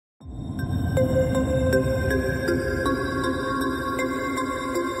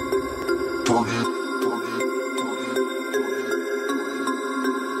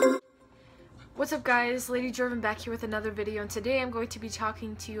What's up guys, Lady Driven back here with another video, and today I'm going to be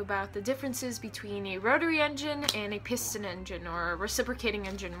talking to you about the differences between a rotary engine and a piston engine, or a reciprocating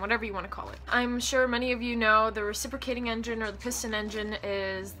engine, whatever you want to call it. I'm sure many of you know the reciprocating engine or the piston engine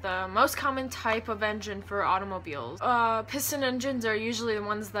is the most common type of engine for automobiles. Piston engines are usually the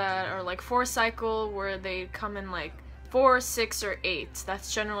ones that are like 4-cycle, where they come in like 4, 6, or 8.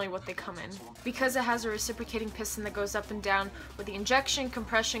 That's generally what they come in. Because it has a reciprocating piston that goes up and down with the injection,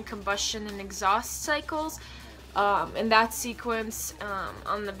 compression, combustion, and exhaust cycles in that sequence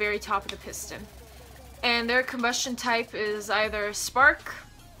on the very top of the piston. And their combustion type is either spark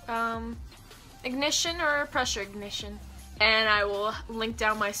ignition or pressure ignition. And I will link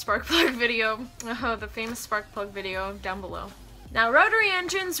down my spark plug video, the famous spark plug video, down below. Now, rotary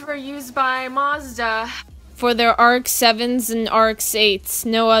engines were used by Mazda for their RX-7s and RX-8s.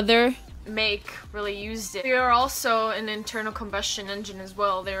 No other make really used it. They are also an internal combustion engine as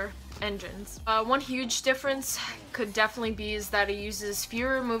well, their engines. One huge difference could definitely be is that it uses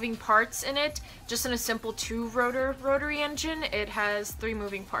fewer moving parts in it. Just in a simple 2-rotor rotary engine, it has 3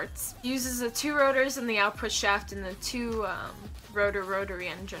 moving parts. It uses the 2 rotors in the output shaft and the 2-rotor rotary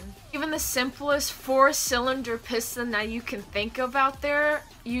engine. Even the simplest 4-cylinder piston that you can think of out there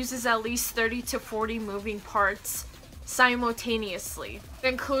uses at least 30 to 40 moving parts simultaneously. It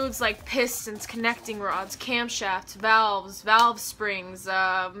includes like pistons, connecting rods, camshafts, valves, valve springs,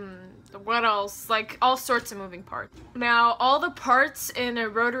 what else? Like all sorts of moving parts. Now, all the parts in a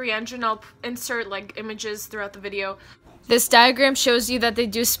rotary engine, I'll insert like images throughout the video. This diagram shows you that they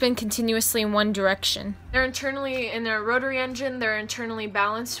do spin continuously in one direction. They're internally, in their rotary engine, they're internally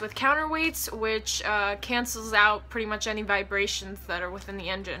balanced with counterweights, which cancels out pretty much any vibrations that are within the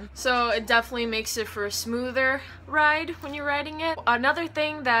engine. So it definitely makes it for a smoother ride when you're riding it. Another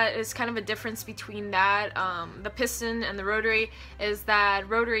thing that is kind of a difference between that, the piston and the rotary, is that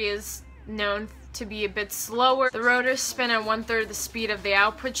rotary is known to be a bit slower. The rotors spin at 1/3 the speed of the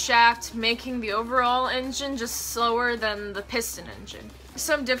output shaft, making the overall engine just slower than the piston engine.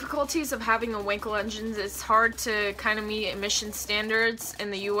 Some difficulties of having a Wankel engine: it's hard to kind of meet emission standards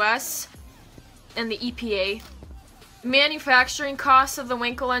in the US and the EPA. Manufacturing costs of the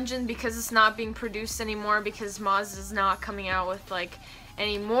Wankel engine, because it's not being produced anymore, because Mazda's not coming out with like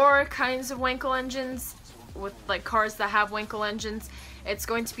any more kinds of Wankel engines, with like cars that have Wankel engines, it's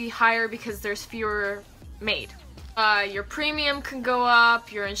going to be higher because there's fewer made. Your premium can go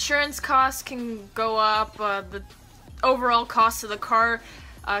up, your insurance costs can go up, the overall cost of the car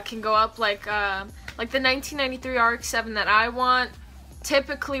can go up. Like the 1993 RX-7 that I want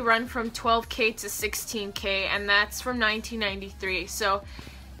typically run from 12K to 16K, and that's from 1993. So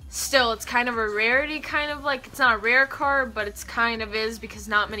still, it's kind of a rarity, kind of like, it's not a rare car, but it's kind of is, because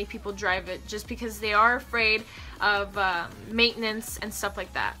not many people drive it, just because they are afraid of maintenance and stuff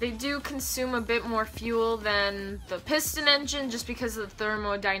like that. They do consume a bit more fuel than the piston engine, just because of the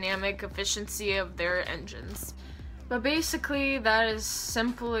thermodynamic efficiency of their engines. But basically, that is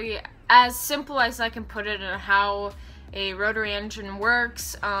simply as simple as I can put it on how a rotary engine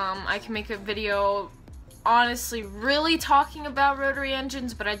works. I can make a video honestly really talking about rotary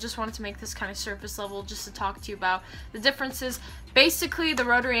engines, but I just wanted to make this kind of surface level just to talk to you about the differences. Basically, the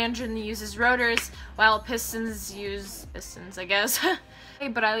rotary engine uses rotors, while pistons use pistons, I guess.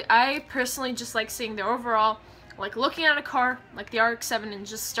 But I personally just like seeing the overall, like looking at a car like the RX-7 and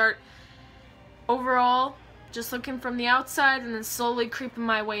just start overall just looking from the outside and then slowly creeping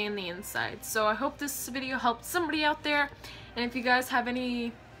my way in the inside. So I hope this video helped somebody out there, and if you guys have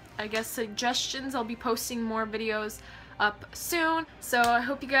any, I guess, suggestions, I'll be posting more videos up soon. So I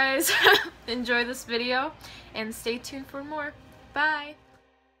hope you guys enjoy this video and stay tuned for more. Bye!